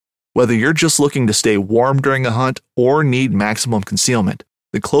Whether you're just looking to stay warm during a hunt or need maximum concealment,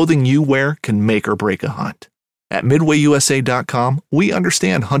 the clothing you wear can make or break a hunt. At MidwayUSA.com, we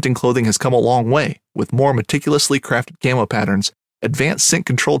understand hunting clothing has come a long way with more meticulously crafted camo patterns, advanced scent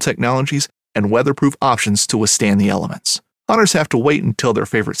control technologies, and weatherproof options to withstand the elements. Hunters have to wait until their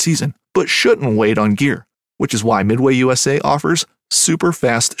favorite season, but shouldn't wait on gear, which is why Midway USA offers super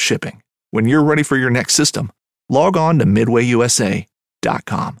fast shipping. When you're ready for your next system, log on to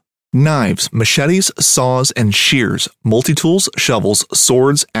MidwayUSA.com. Knives, machetes, saws, and shears, multi-tools, shovels,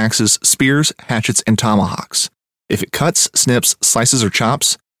 swords, axes, spears, hatchets, and tomahawks. If it cuts, snips, slices, or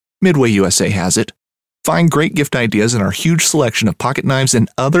chops, Midway USA has it. Find great gift ideas in our huge selection of pocket knives and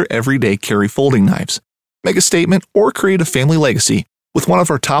other everyday carry folding knives. Make a statement or create a family legacy with one of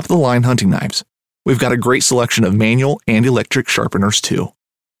our top-of-the-line hunting knives. We've got a great selection of manual and electric sharpeners, too.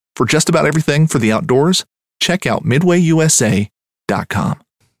 For just about everything for the outdoors, check out MidwayUSA.com.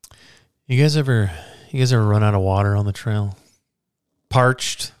 You guys ever run out of water on the trail?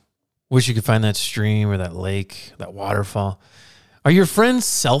 Parched? Wish you could find that stream or that lake, that waterfall. Are your friends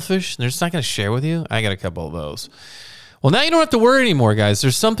selfish? They're just not going to share with you? I got a couple of those. Well, now you don't have to worry anymore, guys.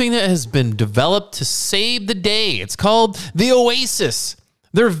 There's something that has been developed to save the day. It's called the Oasis.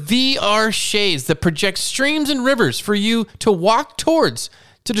 They're VR shades that project streams and rivers for you to walk towards,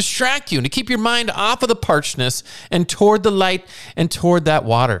 to distract you, and to keep your mind off of the parchedness and toward the light and toward that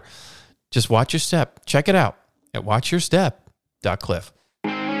water. Just watch your step. Check it out at watchyourstep.cliff.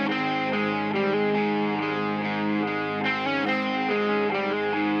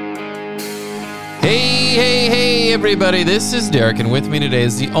 Hey, everybody. This is Derek, and with me today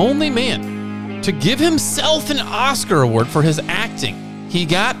is the only man to give himself an Oscar award for his acting. He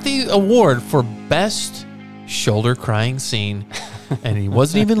got the award for Best Shoulder Crying Scene, and he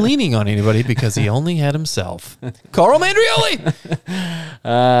wasn't even leaning on anybody because he only had himself. Carl Mandrioli!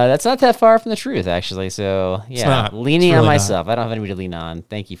 That's not that far from the truth, actually. So, yeah, leaning on myself. I don't have anybody to lean on.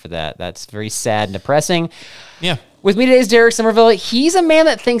 Thank you for that. That's very sad and depressing. Yeah. With me today is Derek Somerville. He's a man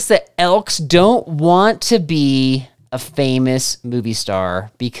that thinks that elks don't want to be a famous movie star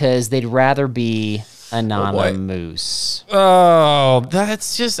because they'd rather be anonymous. Oh,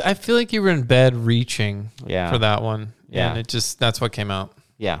 that's just, I feel like you were in bed reaching for that one. Yeah. And that's what came out.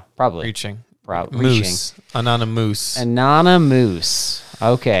 Yeah, probably. Reaching. Moose. Anonymous. Anonymous.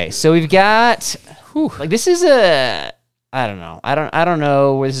 Okay, so we've got, this is I don't know. I don't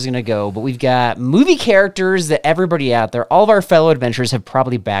know where this is going to go, but we've got movie characters that everybody out there, all of our fellow adventurers have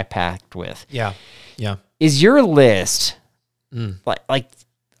probably backpacked with. Yeah. Yeah. Is your list like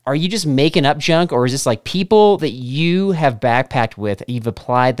are you just making up junk, or is this like people that you have backpacked with, you've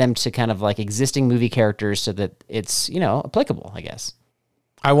applied them to kind of like existing movie characters so that it's, applicable, I guess?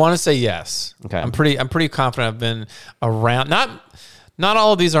 I want to say yes. Okay. I'm pretty confident I've been around, not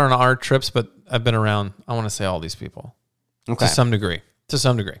all of these are on our trips, but I've been around, I want to say all these people. Okay. To some degree,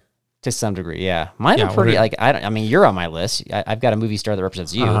 yeah. Mine are pretty, you're on my list. I've got a movie star that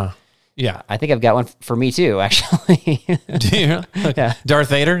represents you. Uh-huh. Yeah. I think I've got one for me too, actually. Do you? Okay. Yeah. Darth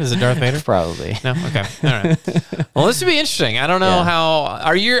Vader? Is it Darth Vader? Probably. No? Okay. All right. Well, this would be interesting. I don't know how,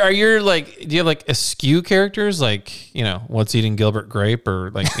 are you like, do you have like askew characters? Like, what's eating Gilbert Grape, or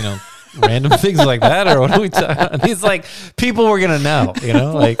like, random things like that? Or what are we talking? These like people we're going to know,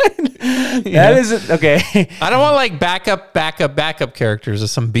 like. That isn't, okay. I don't want like backup characters of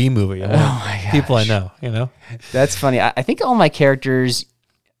some B movie. Oh my gosh. People I know, That's funny. I think all my characters,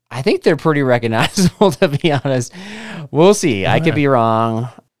 I think they're pretty recognizable, to be honest. We'll see. I could be wrong.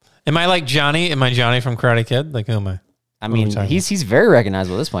 Am I like Johnny? Am I Johnny from Karate Kid? Like, who am I? I mean, he's very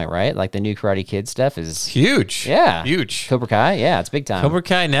recognizable at this point, right? Like the new Karate Kid stuff is huge. Yeah. Huge. Cobra Kai. Yeah, it's big time. Cobra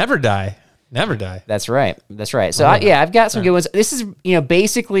Kai never die. Never die. That's right. So I've got some good ones. This is,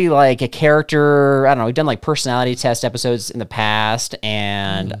 basically like a character. I don't know. We've done like personality test episodes in the past,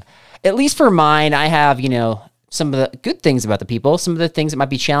 and at least for mine, I have, some of the good things about the people, some of the things that might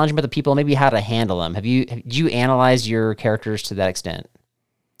be challenging about the people, maybe how to handle them. Did you analyze your characters to that extent?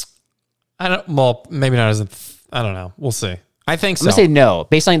 Well, maybe not I don't know. We'll see. I think so. I'm gonna say no.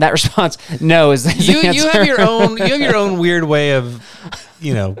 Based on that response, no is the answer. You have your own weird way of,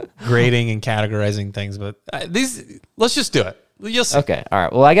 grading and categorizing things, but let's just do it. You'll see. Okay. All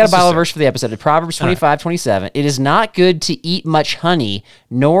right. Well, I got a Bible verse for the episode. Proverbs 25:27. It is not good to eat much honey,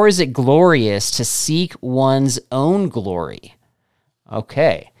 nor is it glorious to seek one's own glory.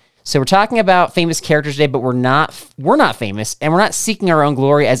 Okay. So we're talking about famous characters today, but we're not famous, and we're not seeking our own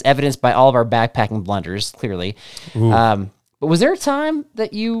glory as evidenced by all of our backpacking blunders, clearly. But was there a time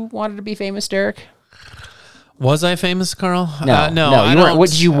that you wanted to be famous, Derek? Was I famous, Carl? No, no, no, I you weren't. don't.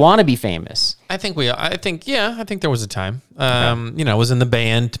 What did you want to be famous? I think there was a time. You know, I was in the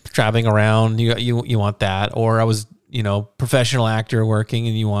band, traveling around. You want that, or I was, you know, professional actor working,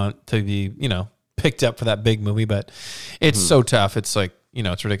 and you want to be, you know, picked up for that big movie. But it's so tough. It's like, you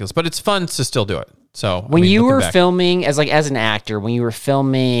know, it's ridiculous, but it's fun to still do it. So When you were filming as an actor, when you were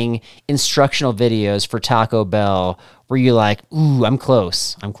filming instructional videos for Taco Bell, were you like, ooh, I'm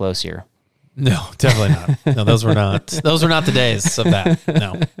close here? No, definitely not. No, those were not the days of that.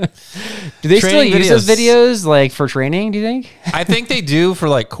 No. Do they Training still use those videos like for training, do you think? I think they do for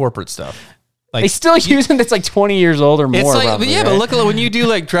like corporate stuff. Like they still use them that's like 20 years old or more. It's like, probably, yeah, right? but look, when you do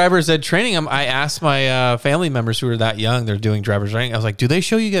like driver's ed training, I asked my family members who are that young, they're doing driver's training. I was like, do they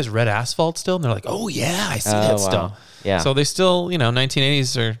show you guys red asphalt still? And they're like, oh yeah, I see that still. Yeah. So they still, you know,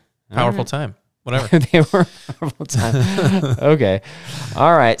 1980s are powerful time. Whatever. They were a powerful time. Okay.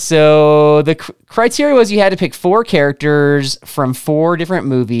 All right. So the criteria was you had to pick 4 characters from 4 different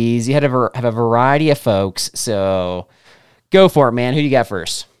movies. You had to have a variety of folks. So go for it, man. Who do you got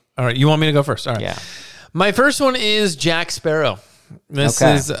first? All right. You want me to go first? All right. Yeah. My first one is Jack Sparrow. This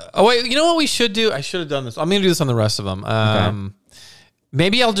is, oh wait, you know what we should do? I should have done this. I'm going to do this on the rest of them.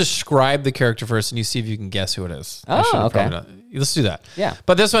 Maybe I'll describe the character first and you see if you can guess who it is. Oh, okay. Let's do that. Yeah.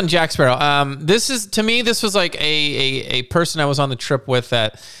 But this one, Jack Sparrow. This is, to me, this was like a person I was on the trip with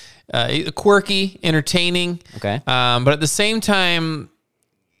that quirky, entertaining. Okay. But at the same time,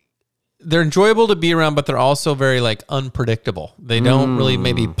 they're enjoyable to be around, but they're also very like unpredictable. They don't really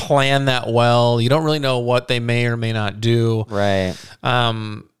maybe plan that well. You don't really know what they may or may not do. Right.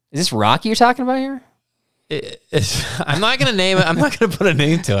 Is this Rocky you're talking about here? I'm not going to name it. I'm not going to put a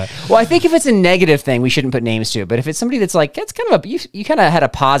name to it. Well, I think if it's a negative thing, we shouldn't put names to it. But if it's somebody that's like, it's kind of you kind of had a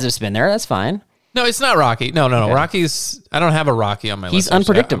positive spin there. That's fine. No, it's not Rocky. No. Okay. Rocky's, I don't have a Rocky on my list. He's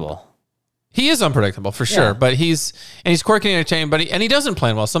unpredictable. He is unpredictable for sure, but he's quirky and entertaining, but he doesn't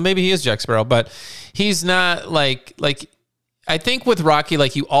plan well. So maybe he is Jack Sparrow, but he's not like I think with Rocky,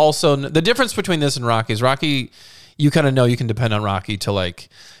 like you also, the difference between this and Rocky is Rocky, you kind of know you can depend on Rocky to like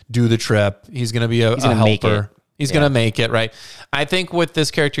do the trip. He's going to be a helper. He's going to make it, right? I think with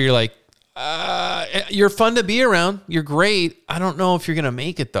this character, you're like, you're fun to be around. You're great. I don't know if you're going to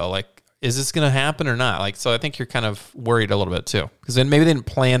make it though. Like, is this going to happen or not? Like, so I think you're kind of worried a little bit too, because then maybe they didn't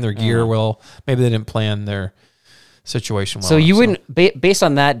plan their gear well. Maybe they didn't plan their situation well. So you wouldn't, based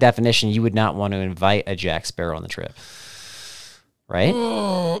on that definition, you would not want to invite a Jack Sparrow on the trip, right?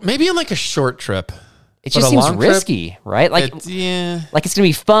 Maybe on like a short trip. It just seems risky, right? Like, like it's going to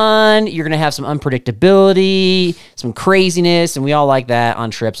be fun. You're going to have some unpredictability, some craziness, and we all like that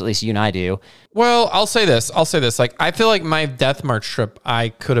on trips. At least you and I do. Well, I'll say this. Like, I feel like my Death March trip, I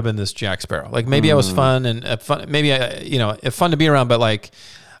could have been this Jack Sparrow. Like, maybe I was fun and fun. Maybe fun to be around, but like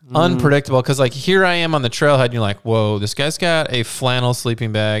unpredictable. Because like here I am on the trailhead, and you're like, whoa, this guy's got a flannel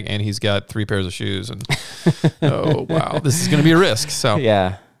sleeping bag, and he's got 3 pairs of shoes, and oh wow, this is going to be a risk. So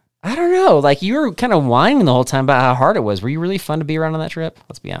yeah. I don't know. Like you were kind of whining the whole time about how hard it was. Were you really fun to be around on that trip?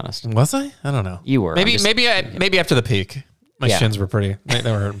 Let's be honest. Was I? I don't know. You were. Maybe after the peak, my shins were they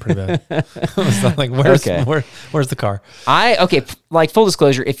were hurting pretty bad. I was like, where's the car? Like full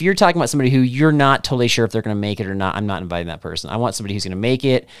disclosure, if you're talking about somebody who you're not totally sure if they're going to make it or not, I'm not inviting that person. I want somebody who's going to make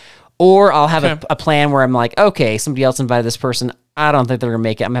it. Or I'll have a plan where I'm like, okay, somebody else invited this person. I don't think they're going to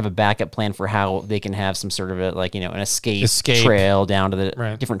make it. I'm going to have a backup plan for how they can have some sort of an escape trail down to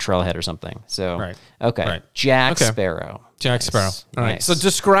the different trailhead or something. So, Jack Sparrow. Jack Sparrow. All right. So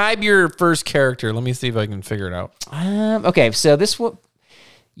describe your first character. Let me see if I can figure it out. Okay. So this one,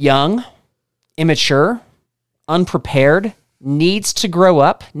 young, immature, unprepared, needs to grow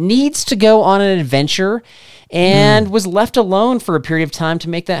up, needs to go on an adventure, and was left alone for a period of time to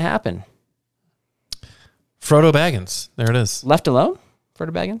make that happen. Frodo Baggins. There it is. Left alone?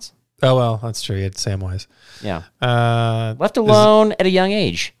 Frodo Baggins? Oh, well, that's true. He had Samwise. Yeah. Left alone at a young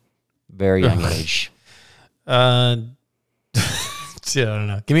age. Very young age. I don't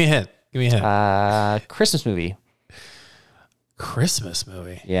know. Give me a hint. Christmas movie. Christmas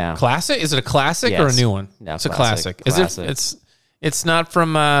movie? Yeah. Classic? Is it a classic or a new one? No, it's classic. Is it? It's not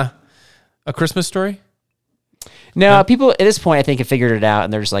from A Christmas Story? No, people at this point I think have figured it out,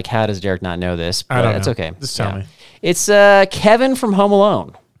 and they're just like, "How does Derek not know this?" But I don't know. It's okay. Just tell me. It's Kevin from Home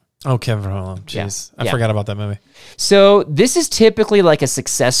Alone. Oh, Kevin from Home Alone. Jeez, I forgot about that movie. So this is typically like a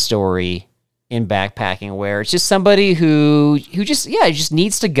success story in backpacking, where it's just somebody who just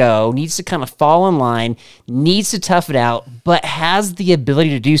needs to go, needs to kind of fall in line, needs to tough it out, but has the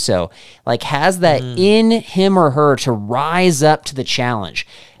ability to do so. Like has that in him or her to rise up to the challenge.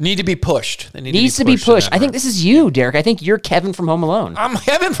 Need to be pushed. Needs to be pushed. I think this is you, Derek. I think you're Kevin from Home Alone. I'm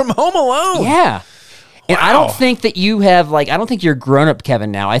Kevin from Home Alone. Yeah. And I don't think that you have I don't think you're grown up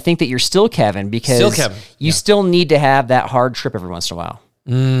Kevin now. I think that you're still Kevin because you still need to have that hard trip every once in a while.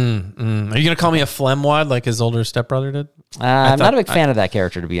 Are you going to call me a phlegmwad like his older stepbrother did? I'm not a big fan of that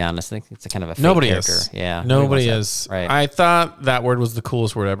character, to be honest. I think it's a kind of a fake character. Is. Yeah. Nobody is. Right. I thought that word was the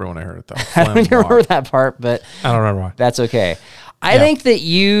coolest word ever when I heard it, though. I don't even remember that part, but I don't remember why. That's okay. I think that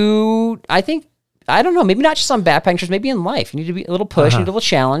I don't know, maybe not just on backpacking trips, maybe in life. You need to be a little push, you need a little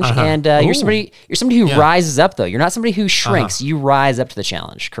challenge, and you're somebody who rises up, though. You're not somebody who shrinks. You rise up to the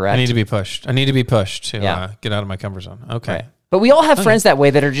challenge, correct? I need to be pushed. I need to be pushed to get out of my comfort zone. Okay. Right. But we all have friends that way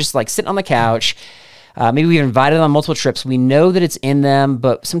that are just sitting on the couch. Maybe we've invited them on multiple trips. We know that it's in them,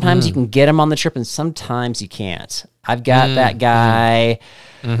 but sometimes you can get them on the trip and sometimes you can't. I've got that guy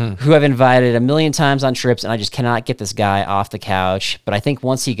who I've invited a million times on trips, and I just cannot get this guy off the couch. But I think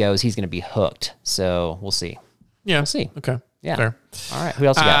once he goes, he's going to be hooked. So we'll see. Yeah. We'll see. Okay. Yeah. Fair. All right. Who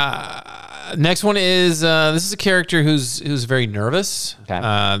else you got? Next one is this is a character who's very nervous.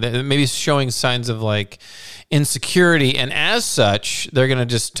 Okay. Maybe showing signs of insecurity, and as such, they're gonna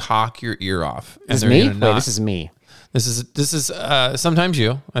just talk your ear off. This is me? Wait, this is me. This is sometimes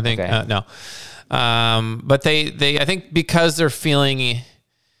you. I think no, but they I think because they're feeling,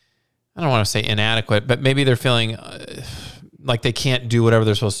 I don't want to say inadequate, but maybe they're feeling like they can't do whatever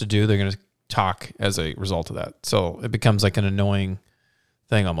they're supposed to do. They're gonna talk as a result of that. So it becomes an annoying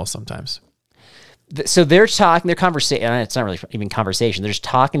thing almost sometimes. So they're talking, their conversation, it's not really even conversation. They're just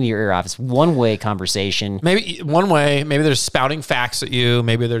talking to your ear off. It's one-way conversation. Maybe one way. Maybe they're spouting facts at you.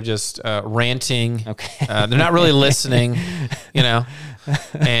 Maybe they're just ranting. Okay. They're not really listening,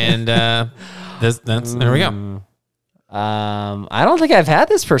 And there we go. I don't think I've had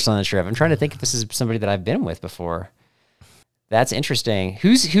this person on the trip. I'm trying to think if this is somebody that I've been with before. That's interesting.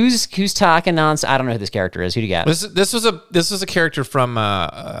 Who's talking nonsense? I don't know who this character is. Who do you got? This was a character from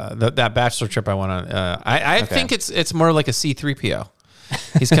that bachelor trip I went on. I think it's more like a C-3PO.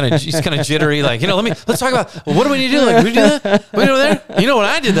 He's kind of jittery. Let's talk about what do we need to do? We do that. What do we do there? You know when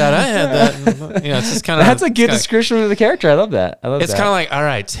I did that, I had that. It's just kind of. That's a good description of the character. I love that. It's kind of all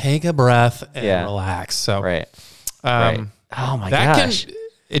right, take a breath and relax. So right. Oh my gosh.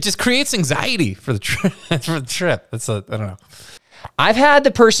 It just creates anxiety for the trip. I don't know. I've had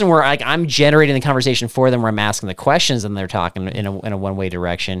the person where I'm generating the conversation for them, where I'm asking the questions and they're talking in a one-way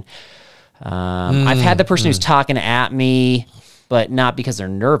direction. I've had the person who's talking at me, but not because they're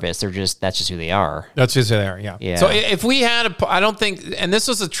nervous. That's just who they are. That's just who they are. Yeah. So if we had I don't think, and this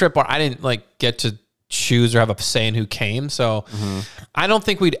was a trip where I didn't get to choose or have a say in who came. So I don't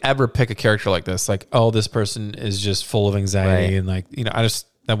think we'd ever pick a character like this. This person is just full of anxiety and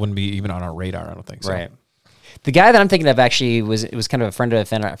that wouldn't be even on our radar. I don't think so. Right. The guy that I'm thinking of actually was kind of a friend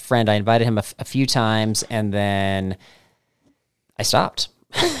of a friend. I invited him a few times and then I stopped.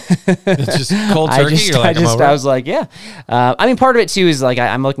 It's just cold turkey. I was like, yeah. Part of it too is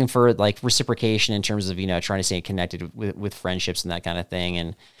I'm looking for reciprocation in terms of trying to stay connected with friendships and that kind of thing.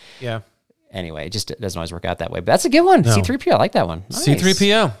 And anyway, it just doesn't always work out that way. But that's a good one. No. C-3PO, I like that one. Nice.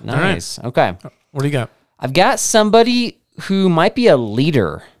 C-3PO. Nice. All right. Okay. What do you got? I've got somebody who might be a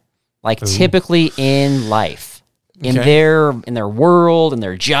leader, typically in life, in their world, in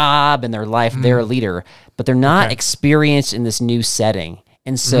their job, in their life. They're a leader, but they're not experienced in this new setting.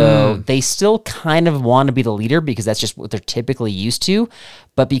 And so they still kind of want to be the leader because that's just what they're typically used to.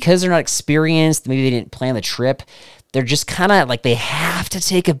 But because they're not experienced, maybe they didn't plan the trip, they're just kind of they have to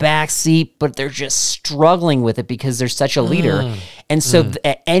take a back seat, but they're just struggling with it because they're such a leader. And so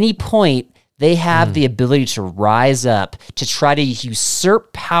at any point, they have the ability to rise up, to try to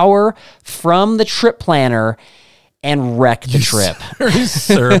usurp power from the trip planner and wreck the trip.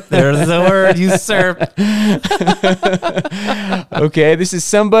 Usurp. There's the word, usurp. Okay, this is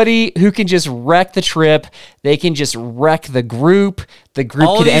somebody who can just wreck the trip. They can just wreck the group. The group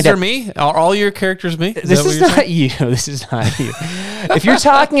all could these end are up, me? Are all your characters me? This is not you. This is not you. If you're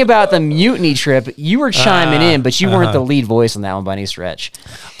talking about the mutiny trip, you were chiming in, but you weren't the lead voice on that one by any stretch.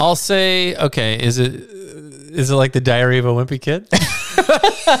 I'll say, okay, is it like the Diary of a Wimpy Kid?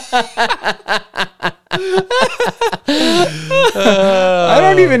 I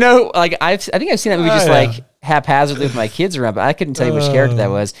don't even know. I think I've seen that movie just haphazardly with my kids around, but I couldn't tell you which character that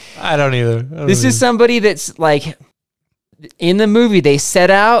was. I don't either. This is somebody that's in the movie, they set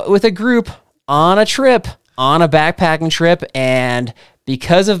out with a group on a trip, on a backpacking trip, and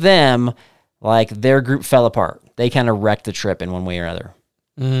because of them, their group fell apart. They kind of wrecked the trip in one way or another.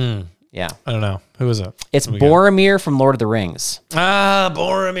 Yeah. I don't know. Who is it? It's Boromir from Lord of the Rings.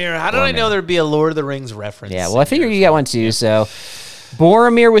 Boromir. How did I know there'd be a Lord of the Rings reference? Yeah, well, I figured you got one too, so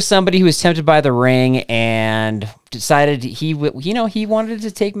Boromir was somebody who was tempted by the ring and decided he wanted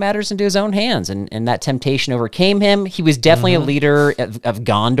to take matters into his own hands, and that temptation overcame him. He was definitely a leader of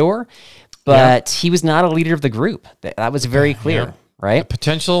Gondor, but he was not a leader of the group. That was very clear, right?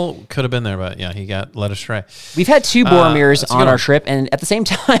 Potential could have been there, but yeah, he got led astray. We've had 2 Boromirs on our trip, and at the same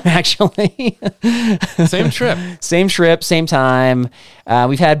time, actually. Same trip. Same trip, same time.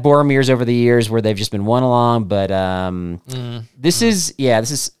 We've had Boromirs over the years where they've just been one along, but this is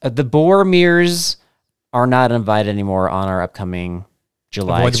the Boromirs are not invited anymore on our upcoming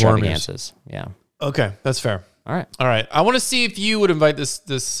July extravaganzas. Yeah. Okay, that's fair. All right. I want to see if you would invite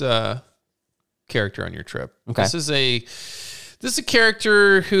this character on your trip. Okay. This is a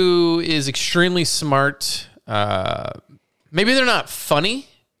character who is extremely smart. Maybe they're not funny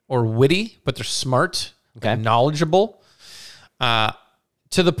or witty, but they're smart, and knowledgeable, to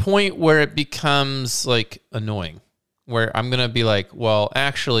the point where it becomes like annoying. Where I'm gonna be like, well,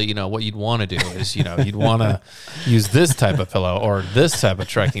 actually, what you'd want to do is, you'd want to use this type of pillow or this type of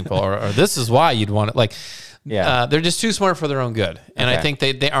trekking pole, or this is why you'd want it. Like, they're just too smart for their own good, and I think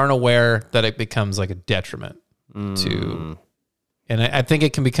they aren't aware that it becomes like a detriment to. And I think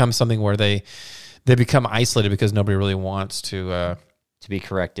it can become something where they become isolated because nobody really wants to be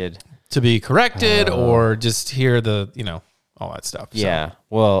corrected. Or just hear all that stuff. Yeah.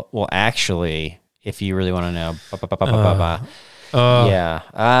 So. Well, actually, if you really want to know,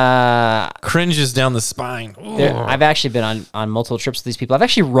 cringes down the spine. I've actually been on multiple trips with these people. I've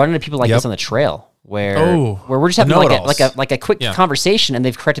actually run into people like this on the trail where we're just having like a quick conversation, and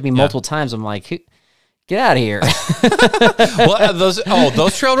they've corrected me multiple times. I'm like, get out of here. Well,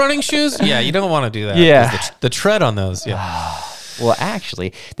 those trail running shoes? Yeah, you don't want to do that. Yeah. The tread on those, Well,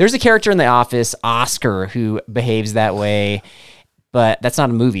 actually, there's a character in The Office, Oscar, who behaves that way, but that's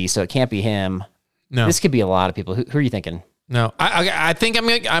not a movie, so it can't be him. No. This could be a lot of people. Who are you thinking? No, I think I'm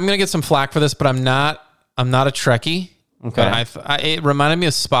gonna get some flack for this, but I'm not a Trekkie. Okay. But it reminded me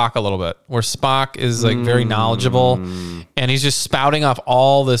of Spock a little bit, where Spock is like very knowledgeable, and he's just spouting off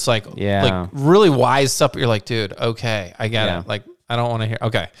all this like really wise stuff. But you're like, dude, okay, I get it. Like, I don't want to hear.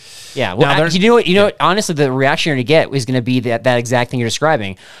 Okay. Yeah. Well, you know what? Honestly, the reaction you're gonna get is gonna be that exact thing you're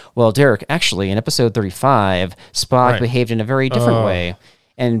describing. Well, Derek, actually, in episode 35, Spock behaved in a very different way.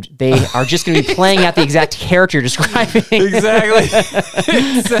 And they are just going to be playing out the exact character you're describing. Exactly.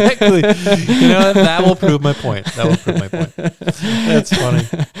 That will prove my point. That's funny.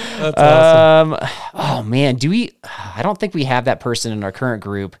 That's awesome. Oh, man. I don't think we have that person in our current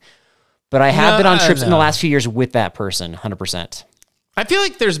group, but I have been on trips in the last few years with that person, 100%. I feel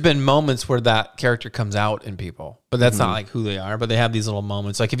like there's been moments where that character comes out in people, but that's not like who they are, but they have these little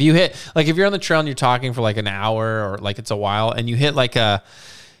moments. Like if you're on the trail and you're talking for like an hour or like it's a while and you hit like a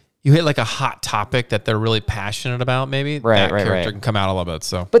hot topic that they're really passionate about, maybe that character can come out a little bit.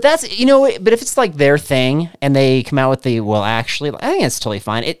 So, but that's, but if it's like their thing and they come out with actually, I think it's totally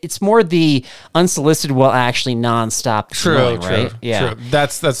fine. It's more the unsolicited, actually nonstop. True. Right? Yeah. True.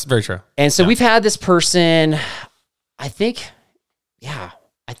 That's very true. And so we've had this person, I think,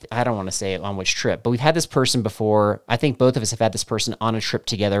 I don't want to say on which trip, but we've had this person before. I think both of us have had this person on a trip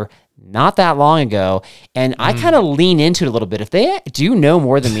together not that long ago. And I kind of lean into it a little bit. If they do know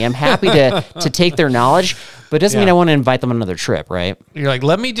more than me, I'm happy to take their knowledge, but it doesn't mean I want to invite them on another trip, right? You're like,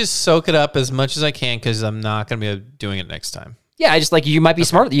 let me just soak it up as much as I can because I'm not going to be doing it next time. Yeah, I just like, you might be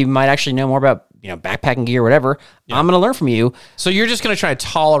smart. You might actually know more about, backpacking gear, whatever. Yeah. I'm going to learn from you. So you're just going to try to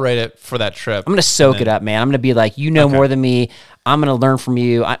tolerate it for that trip. I'm going to soak it up, man. I'm going to be like, more than me. I'm going to learn from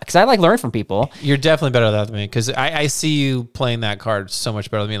you because I like learning from people. You're definitely better at that than me because I see you playing that card so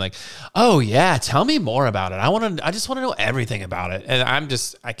much better than me. Like, oh yeah, tell me more about it. I just want to know everything about it. And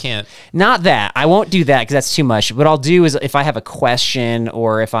I can't. Not that. I won't do that because that's too much. What I'll do is if I have a question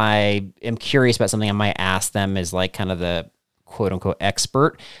or if I am curious about something, I might ask them as like kind of the quote unquote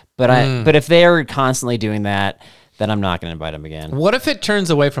expert. But if they're constantly doing that, then I'm not going to invite them again. What if it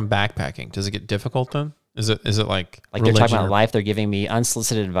turns away from backpacking? Does it get difficult then? Is it like they're talking about life? They're giving me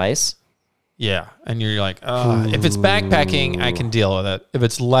unsolicited advice. Yeah, and you're like, if it's backpacking, I can deal with it. If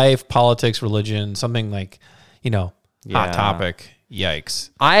it's life, politics, religion, something like, hot topic.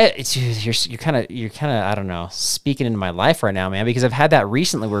 Yikes! You're kind of I don't know, speaking into my life right now, man. Because I've had that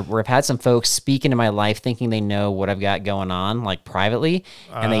recently where I've had some folks speak into my life thinking they know what I've got going on, like privately,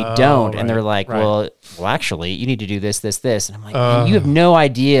 and they don't, and they're like, well, actually, you need to do this, and I'm like, man, you have no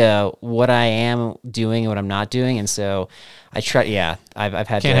idea what I am doing and what I'm not doing, and so I try. Yeah, I've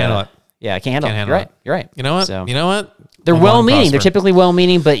had can't handle it. Yeah, I can't handle it. You're right. You know what? So, They're well-meaning. They're typically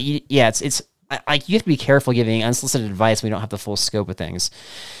well-meaning, but it's. Like you have to be careful giving unsolicited advice when we don't have the full scope of things.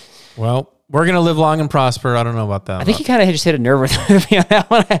 Well, We're gonna live long and prosper. I don't know about that. I think he kind of just hit a nerve with me on that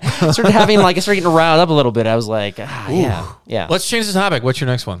one. I started I started getting riled up a little bit. I was like, yeah. Let's change the topic. What's your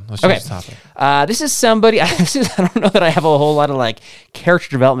next one? Let's change the topic. This is somebody. I don't know that I have a whole lot of like character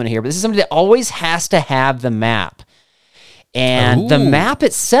development here, but this is somebody that always has to have the map, and the map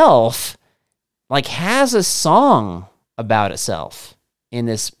itself, like, has a song about itself in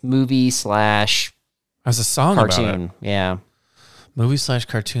this movie / Has a song cartoon. about it. Yeah. Movie /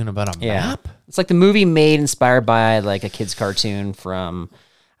 cartoon about a map? It's like the movie made inspired by like a kid's cartoon from,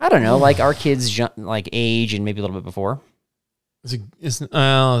 I don't know, like our kids' like age and maybe a little bit before. I was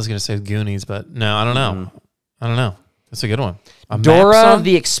going to say Goonies, but no, I don't know. I don't know. That's a good one. Dora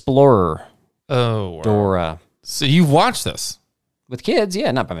the Explorer. Oh, wow. Dora. So you've watched this? With kids,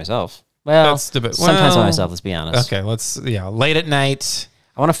 yeah, not by myself. Well, sometimes by myself, let's be honest. Okay, late at night.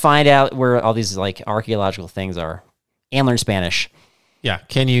 I want to find out where all these like archaeological things are and learn Spanish. Yeah,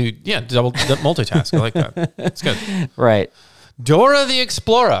 can you, double multitask. I like that. It's good. Right. Dora the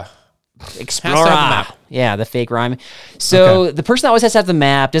Explorer. Explorer. Map. Yeah, the fake rhyme. So the person that always has to have the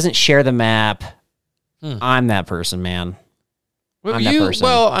map doesn't share the map. I'm that person, man. I'm that person.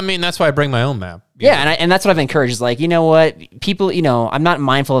 Well, I mean, that's why I bring my own map. Yeah, and that's what I've encouraged. Is like, you know what? People, I'm not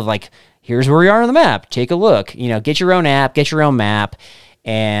mindful of like, here's where we are on the map. Take a look. Get your own app, get your own map.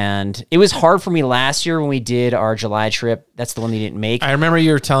 And it was hard for me last year when we did our July trip. That's the one we didn't make. I remember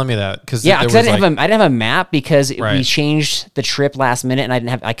you were telling me that because I didn't have a map because we changed the trip last minute, and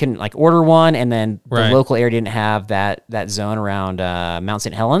I couldn't like order one, and then the local area didn't have that zone around Mount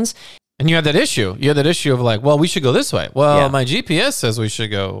St. Helens. And you had that issue. You had that issue of like, well, we should go this way. Well, my GPS says we should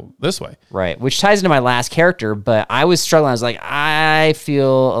go this way. Right, which ties into my last character. But I was struggling. I was like, I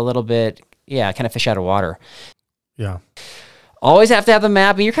feel a little bit, kind of fish out of water. Yeah. Always have to have the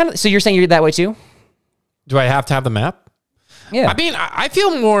map. And so you're saying you're that way too? Do I have to have the map? Yeah. I mean, I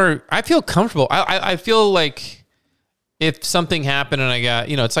feel comfortable. I feel like if something happened and I got,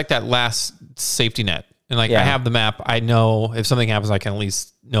 it's like that last safety net. And like, I have the map. I know if something happens, I can at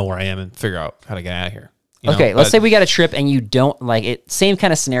least know where I am and figure out how to get out of here. Okay, let's say we got a trip and you don't like it. Same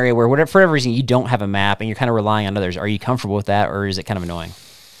kind of scenario where for whatever reason you don't have a map and you're kind of relying on others. Are you comfortable with that, or is it kind of annoying?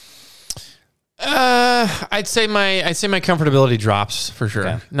 I'd say my comfortability drops for sure.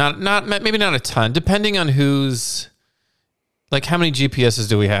 Okay. Not maybe not a ton, depending on who's like how many GPSs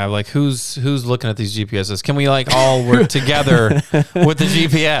do we have? Like who's looking at these GPSs? Can we like all work together with the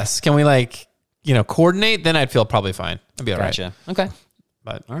GPS? Can we like coordinate? Then I'd feel probably fine. I'd be all right. Gotcha. Okay.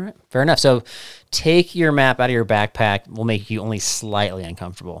 But all right, fair enough. So take your map out of your backpack will make you only slightly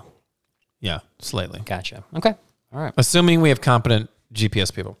uncomfortable. Yeah, slightly. Gotcha. Okay. All right. Assuming we have competent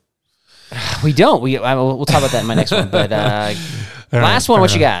GPS people. We don't. We'll talk about that in my next one. But last one,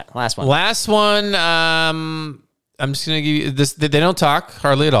 what you got? Last one. I'm just gonna give you this. They don't talk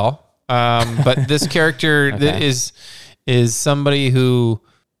hardly at all. But this character is somebody who.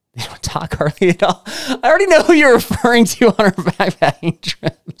 They don't talk hardly at all. I already know who you're referring to on our backpacking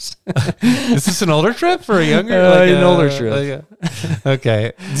trips. Is this an older trip or a younger? An older trip.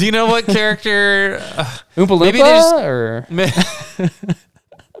 Okay. Do you know what character? Oompa Loompa? Or?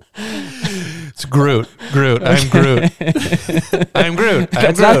 It's Groot. I'm Groot.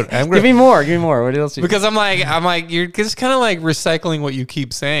 Give me more. What else? Because I'm like, you're just kind of like recycling what you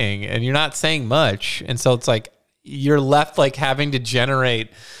keep saying, and you're not saying much, and so it's like you're left like having to generate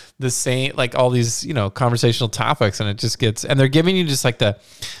the same like all these conversational topics, and it just gets, and they're giving you just like this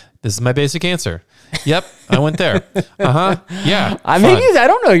is my basic answer. Yep, I went there. Yeah. I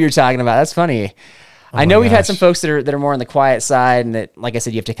don't know who you're talking about. That's funny. I know we've had some folks that are more on the quiet side, and that, like I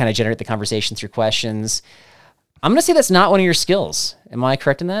said, you have to kind of generate the conversation through questions. I'm going to say that's not one of your skills. Am I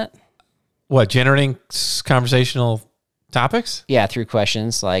correct in that? What, generating conversational topics? Yeah, through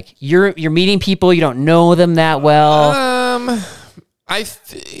questions. Like you're meeting people, you don't know them that well. I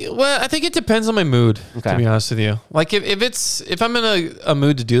think it depends on my mood. To be honest with you, like if I'm in a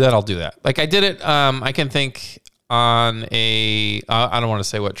mood to do that, I'll do that. Like I did it. I can think on I don't want to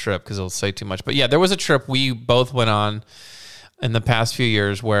say what trip because it'll say too much. But yeah, there was a trip we both went on in the past few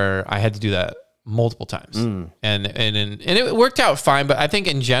years where I had to do that multiple times, and it worked out fine. But I think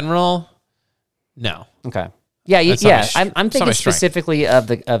in general, no. Okay. Yeah. I'm thinking specifically of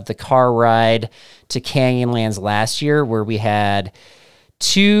the car ride to Canyonlands last year where we had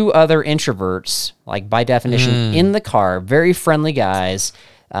two other introverts, like by definition, in the car, very friendly guys.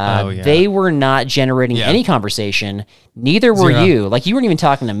 They were not generating any conversation. Neither were you. Like you weren't even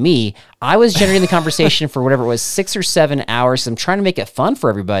talking to me. I was generating the conversation for whatever it was, 6 or 7 hours. I'm trying to make it fun for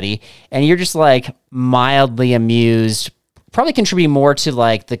everybody. And you're just like mildly amused, probably contributing more to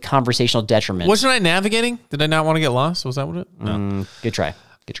like the conversational detriment. Wasn't I navigating? Did I not want to get lost? Was that what it? No. Good try.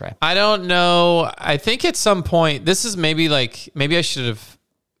 good try. I don't know. I think at some point, this is maybe I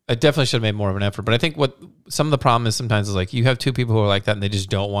definitely should have made more of an effort. But I think what some of the problem is sometimes is like you have two people who are like that and they just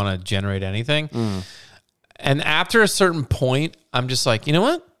don't want to generate anything. And after a certain point, I'm just like, you know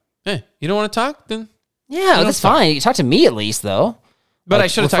what? Hey, you don't want to talk? Then Yeah, that's fine. You talk to me at least, though. But Like, I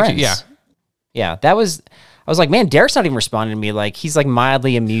should have we're talked to you. friends. Yeah. Yeah, I was like, man, Derek's not even responding to me. Like, he's like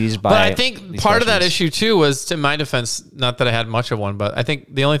mildly amused by. But I think these part of that questions. issue too was, to my defense, not that I had much of one, but I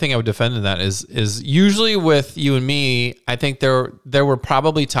think the only thing I would defend in that is usually with you and me, I think there were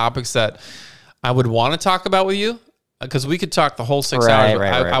probably topics that I would want to talk about with you, because we could talk the whole 6 hours.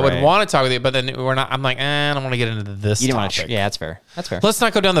 I would want to talk with you, but then we're not. I'm like, I don't want to get into this. You don't topic. want to. Yeah, that's fair. That's fair. Let's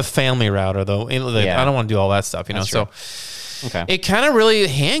not go down the family route, or though. Yeah. I don't want to do all that stuff, That's So Okay. it kind of really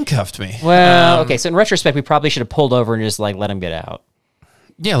handcuffed me. Well, okay. So in retrospect, we probably should have pulled over and just like let him get out.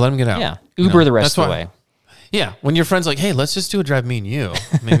 Yeah, let him get out. Yeah, Uber the rest that's of the why- way. Yeah, when your friend's like, "Hey, let's just do a drive, me and you."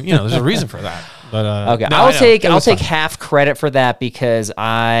 I mean, there's a reason for that. But Okay, no, I'll I know. take It was fun. half credit for that because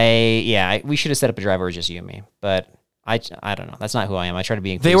we should have set up a driver with just you and me, but I don't know. That's not who I am. I try to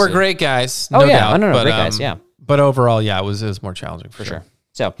be inclusive. They were great guys. Oh, No yeah. doubt, No, but, great guys, yeah. But overall, yeah, it was more challenging for sure.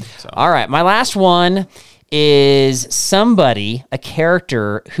 sure. So, all right, my last one is a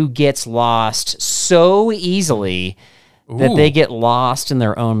character who gets lost so easily that Ooh. they get lost in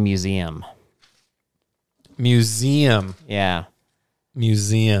their own museum. Museum. Yeah,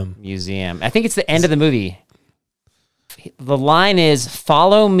 Museum. museum. I think it's the end of the movie. The line is,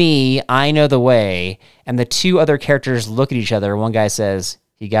 "Follow me, I know the way." And the two other characters look at each other. One guy says,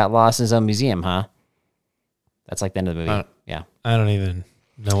 "He got lost in his own museum, huh?" That's like the end of the movie. Yeah. I don't even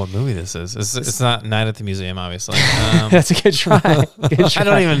know what movie this is. It's not Night at the Museum, obviously. That's a good try. Good try. I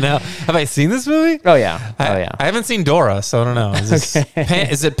don't even know. Have I seen this movie? Oh, yeah. Oh, yeah. I haven't seen Dora, so I don't know. Is this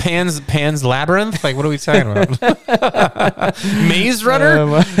is it Pan's Labyrinth? Like, what are we talking about? Maze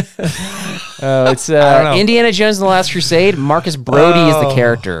Runner? It's don't know. Indiana Jones and the Last Crusade. Marcus Brody is the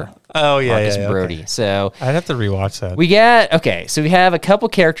character. Oh, yeah, Marcus yeah, Brody. okay. So I'd have to rewatch that. we have a couple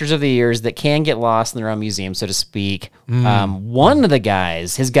characters over the years that can get lost in their own museum, so to speak. One of the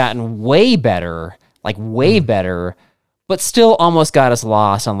guys has gotten way better, but still almost got us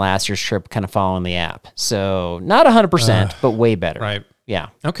lost on last year's trip, kind of following the app. So not 100%, but way better. Right. Yeah.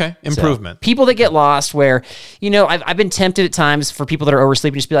 Okay. Improvement. So, people that get lost where, I've been tempted at times for people that are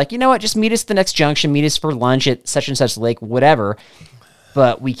oversleeping, just be like, you know what, just meet us at the next junction, meet us for lunch at such and such lake, whatever.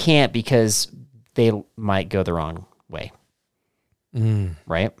 But we can't because they might go the wrong way.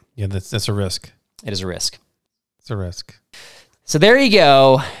 Right? Yeah, that's a risk. It is a risk. It's a risk. So there you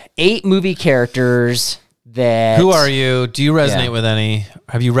go. 8 movie characters that... Who are you? Do you resonate Yeah. with any?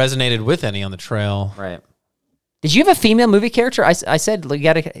 Have you resonated with any on the trail? Right. Did you have a female movie character? I said you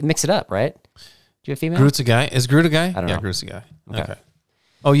got to mix it up, right? Do you have a female? Groot's a guy. Is Groot a guy? don't know. Groot's a guy. Okay. Okay.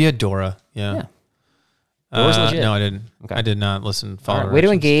 Oh, you had Dora. Yeah. Yeah. Dora's legit. No, I didn't. Okay. I did not listen. All Follow right, way to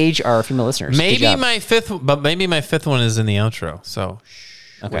directions. engage our female listeners. Good Maybe job. my fifth one is in the outro. So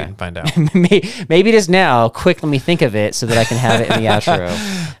Okay. wait and find out. Maybe it is now. Quick, let me think of it so that I can have it in the outro.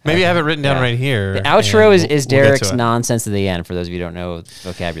 Maybe I have it written down Yeah. right here. The outro and is we'll get Derek's to it. nonsense at the end, for those of you who don't know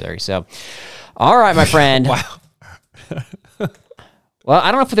vocabulary. So, all right, my friend. Wow. Well,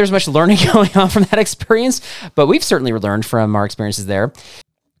 I don't know if there's much learning going on from that experience, but we've certainly learned from our experiences there.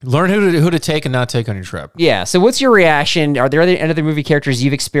 Learn who to take and not take on your trip. Yeah. So, what's your reaction? Are there any other movie characters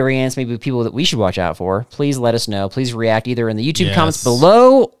you've experienced, maybe people that we should watch out for? Please let us know. Please react either in the YouTube Yes. comments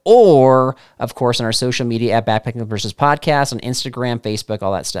below or, of course, on our social media at Backpacking Versus Podcast on Instagram, Facebook,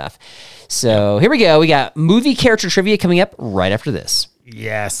 all that stuff. So, here we go. We got movie character trivia coming up right after this.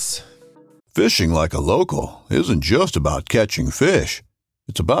 Yes. Fishing like a local isn't just about catching fish.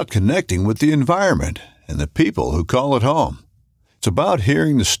 It's about connecting with the environment and the people who call it home. It's about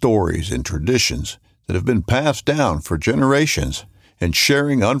hearing the stories and traditions that have been passed down for generations and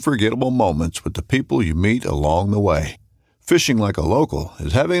sharing unforgettable moments with the people you meet along the way. Fishing like a local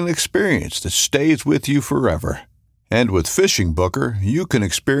is having an experience that stays with you forever. And with Fishing Booker, you can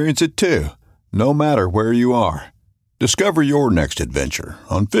experience it too, no matter where you are. Discover your next adventure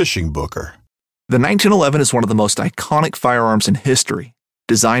on Fishing Booker. The 1911 is one of the most iconic firearms in history.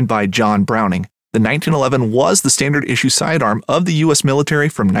 Designed by John Browning, the 1911 was the standard issue sidearm of the U.S. military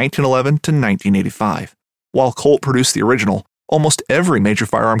from 1911 to 1985. While Colt produced the original, almost every major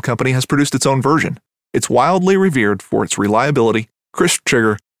firearm company has produced its own version. It's wildly revered for its reliability, crisp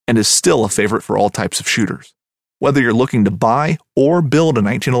trigger, and is still a favorite for all types of shooters. Whether you're looking to buy or build a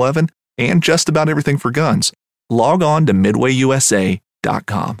 1911 and just about everything for guns, log on to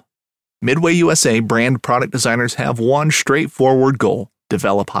MidwayUSA.com. Midway USA brand product designers have one straightforward goal: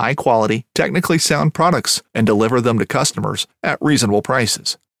 develop high-quality, technically sound products, and deliver them to customers at reasonable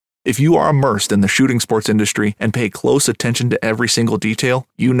prices. If you are immersed in the shooting sports industry and pay close attention to every single detail,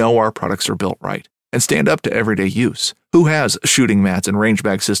 you know our products are built right and stand up to everyday use. Who has shooting mats and range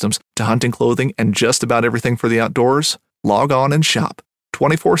bag systems to hunting clothing and just about everything for the outdoors? Log on and shop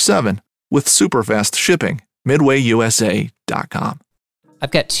 24/7 with super fast shipping. MidwayUSA.com.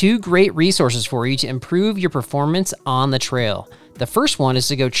 I've got 2 great resources for you to improve your performance on the trail. The first one is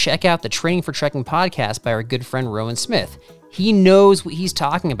to go check out the Training for Trekking podcast by our good friend Rowan Smith. He knows what he's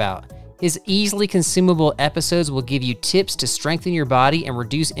talking about. His easily consumable episodes will give you tips to strengthen your body and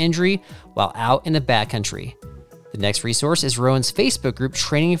reduce injury while out in the backcountry. The next resource is Rowan's Facebook group,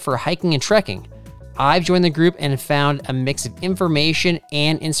 Training for Hiking and Trekking. I've joined the group and found a mix of information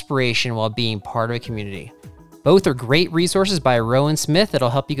and inspiration while being part of a community. Both are great resources by Rowan Smith that'll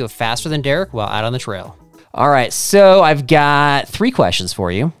help you go faster than Derek while out on the trail. All right, so I've got 3 questions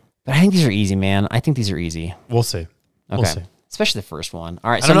for you, but I think these are easy, man. I think these are easy. We'll see. We'll see. Especially the first one.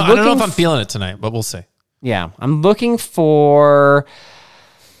 All right, I don't know if I'm feeling it tonight, but we'll see. Yeah, I'm looking for,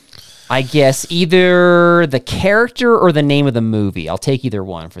 I guess, either the character or the name of the movie. I'll take either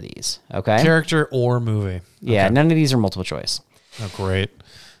one for these, okay? Character or movie. Yeah, Okay. none of these are multiple choice. Oh, great.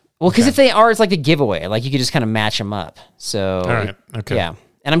 Well, because if they are, it's like a giveaway. Like, you could just kind of match them up. So, All right. Okay. yeah.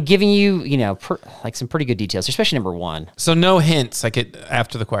 And I'm giving you, like some pretty good details, especially number 1. So no hints.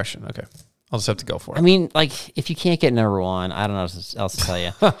 After the question. Okay. I'll just have to go for it. I mean, like, if you can't get number 1, I don't know what else to tell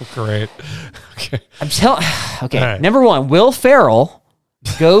you. Great. Okay. I'm telling. Okay, All right. number 1, Will Ferrell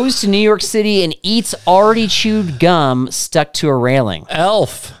goes to New York City and eats already chewed gum stuck to a railing.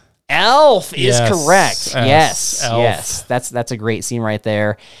 Elf. Elf is Yes. correct. Yes. Elf. Yes. That's a great scene right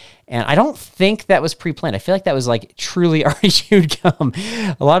there. And I don't think that was pre-planned. I feel like that was like truly already chewed gum.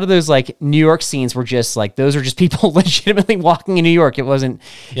 A lot of those like New York scenes were just like, those are just people legitimately walking in New York. It wasn't,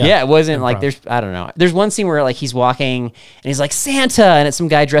 it wasn't like I don't know. There's one scene where like he's walking and he's like Santa and it's some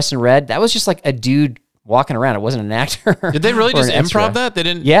guy dressed in red. That was just like a dude walking around. It wasn't an actor. Did they really or just an extra. improv that? They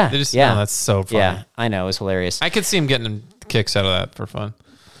didn't. Yeah, They just, yeah. Oh, that's so funny. Yeah, I know. It was hilarious. I could see him getting kicks out of that for fun.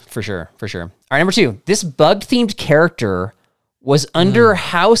 For sure. All right, number 2. This bug-themed character was under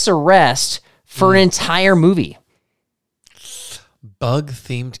house arrest for an entire movie.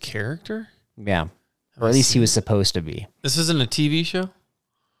 Bug-themed character? Yeah. Or at least he was supposed to be. This isn't a TV show?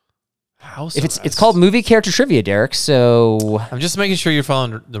 House If it's arrest. called movie character trivia, Derek, so I'm just making sure you're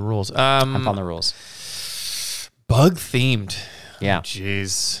following the rules. I'm following the rules. Bug-themed. Yeah.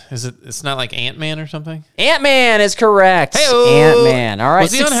 Jeez. It's not like Ant-Man or something? Ant-Man is correct. Hey-o. Ant-Man. All right,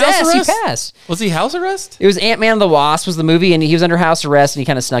 Was he on success. house arrest? You passed. Was he house arrest? It was Ant-Man and the Wasp was the movie, and he was under house arrest, and he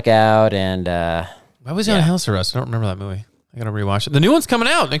kind of snuck out, and Why was he on house arrest? I don't remember that movie. I gotta rewatch it. The new one's coming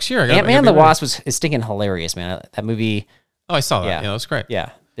out next year. Ant-Man and the Wasp is stinking hilarious, man. That movie, Oh, I saw that. Yeah. Yeah, that was great.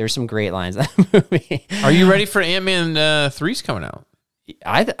 yeah. There's some great lines in that movie. Are you ready for Ant-Man 3's coming out?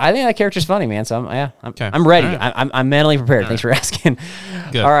 I think that character's funny, man. So I'm Okay. I'm ready. All right. I'm mentally prepared. Thanks for asking.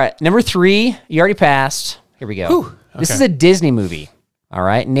 Good. All right, number 3. You already passed. Here we go. Whew. This Okay. is a Disney movie. All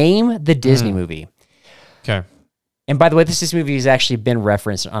right, name the Disney movie. Okay. And by the way, this movie has actually been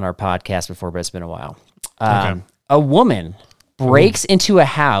referenced on our podcast before, but it's been a while. Okay. A woman breaks into a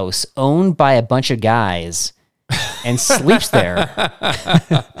house owned by a bunch of guys and sleeps there.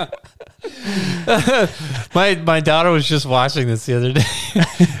 My daughter was just watching this the other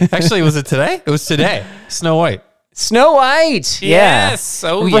day. Actually, was it today? It was today. Snow White. Snow White. Yeah. Yes.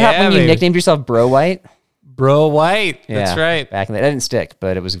 Oh, Remember yeah, when you baby. nicknamed yourself Bro White? Bro White. That's Yeah, right. Back in that didn't stick,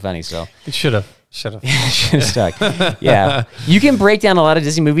 but it was funny still. It should have. Should have. Should have stuck. Yeah. You can break down a lot of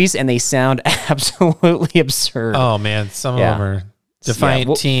Disney movies and they sound absolutely absurd. Oh man, some Yeah. of them are. Defiant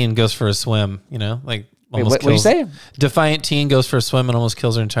well- teen goes for a swim. You know, like Wait, almost what do you kills. say? Defiant teen goes for a swim and almost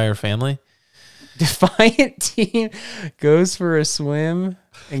kills her entire family. Defiant Teen goes for a swim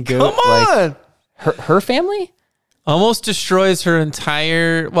and goes Come on. her family? Almost destroys her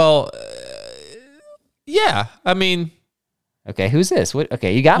entire. Well, yeah. I mean, Okay, who's this? What?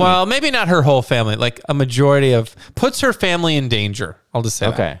 Okay, you got me. well, maybe not her whole family. Like a majority of puts her family in danger. I'll just say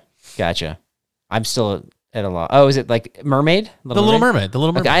that. Okay, gotcha. I'm still at a loss. Oh, is it like Mermaid? The Little Mermaid. The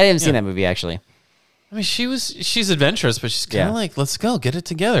Little Mermaid. Okay, I haven't seen Yeah. that movie actually. I mean, she's adventurous, but she's kind of Yeah. like, let's go, get it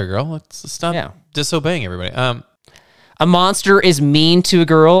together, girl. Let's stop Yeah. disobeying everybody. A monster is mean to a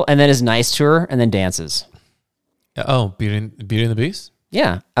girl and then is nice to her and then dances. Oh, Beauty and the Beast.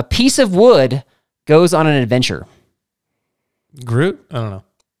 Yeah, a piece of wood goes on an adventure. Groot. I don't know.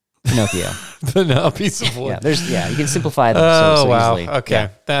 Pinocchio. No, a piece of wood. You can simplify them Oh so wow. easily. Okay, Yeah.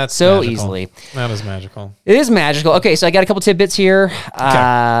 that's So magical. easily. That is magical. It is magical. Okay, so I got a couple tidbits here.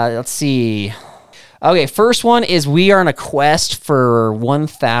 Let's see. Okay, first one is we are on a quest for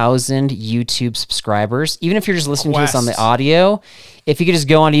 1,000 YouTube subscribers. Even if you're just listening to this on the audio, if you could just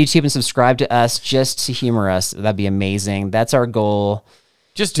go on YouTube and subscribe to us just to humor us, that'd be amazing. That's our goal.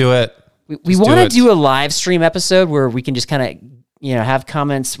 Just do it. We want to do a live stream episode where we can just kind of, have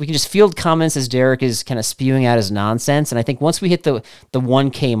comments. We can just field comments as Derek is kind of spewing out his nonsense. And I think once we hit the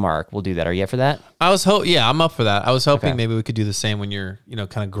 1K mark, we'll do that. Are you up for that? I'm up for that. I was hoping maybe we could do the same when you're,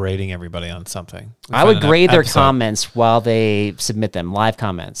 kind of grading everybody on something. I would grade their comments while they submit them, live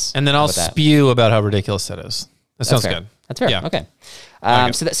comments. And then I'll spew about how ridiculous that is. That sounds good. That's fair. Yeah. Okay.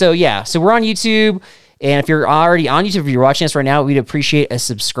 So we're on YouTube. And if you're already on YouTube, if you're watching us right now, we'd appreciate a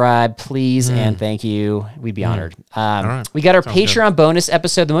subscribe, please, and thank you. We'd be honored. All right. We got our Patreon bonus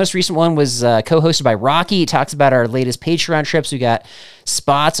episode. The most recent one was co-hosted by Rocky. It talks about our latest Patreon trips. We got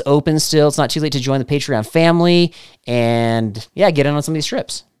spots open still. It's not too late to join the Patreon family. And, get in on some of these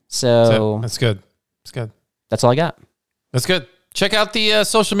trips. So That's good. That's good. That's all I got. That's good. Check out the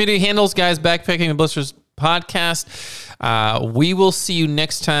social media handles, guys. Backpacking the Blisters podcast. We will see you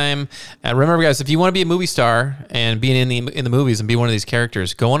next time. Remember, guys, if you want to be a movie star and be in the movies and be one of these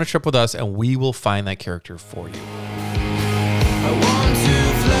characters, go on a trip with us and we will find that character for you. I want to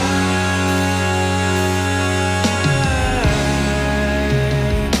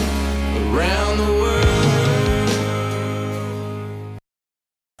fly around the world.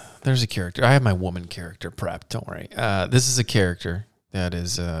 There's a character. I have my woman character prepped. Don't worry. This is a character that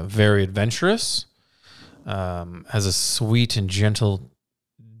is very adventurous. Has a sweet and gentle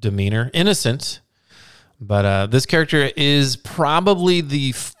demeanor, innocent, but this character is probably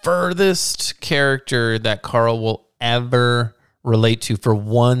the furthest character that Carl will ever relate to for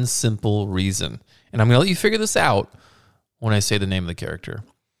one simple reason. And I'm going to let you figure this out when I say the name of the character.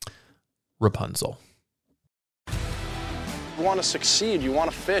 Rapunzel. You want to succeed, you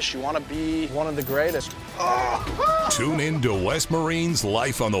want to fish, you want to be one of the greatest. Tune in to West Marine's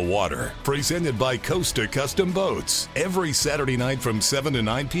Life on the Water, presented by Costa Custom Boats, every Saturday night from 7 to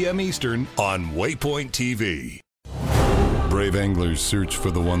 9 p.m. Eastern on Waypoint TV. Brave anglers search for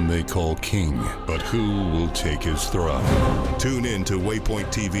the one they call king, but who will take his throne? Tune in to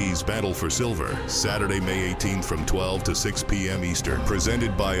Waypoint TV's Battle for Silver, Saturday, May 18th from 12 to 6 p.m. Eastern,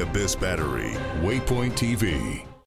 presented by Abyss Battery. Waypoint TV.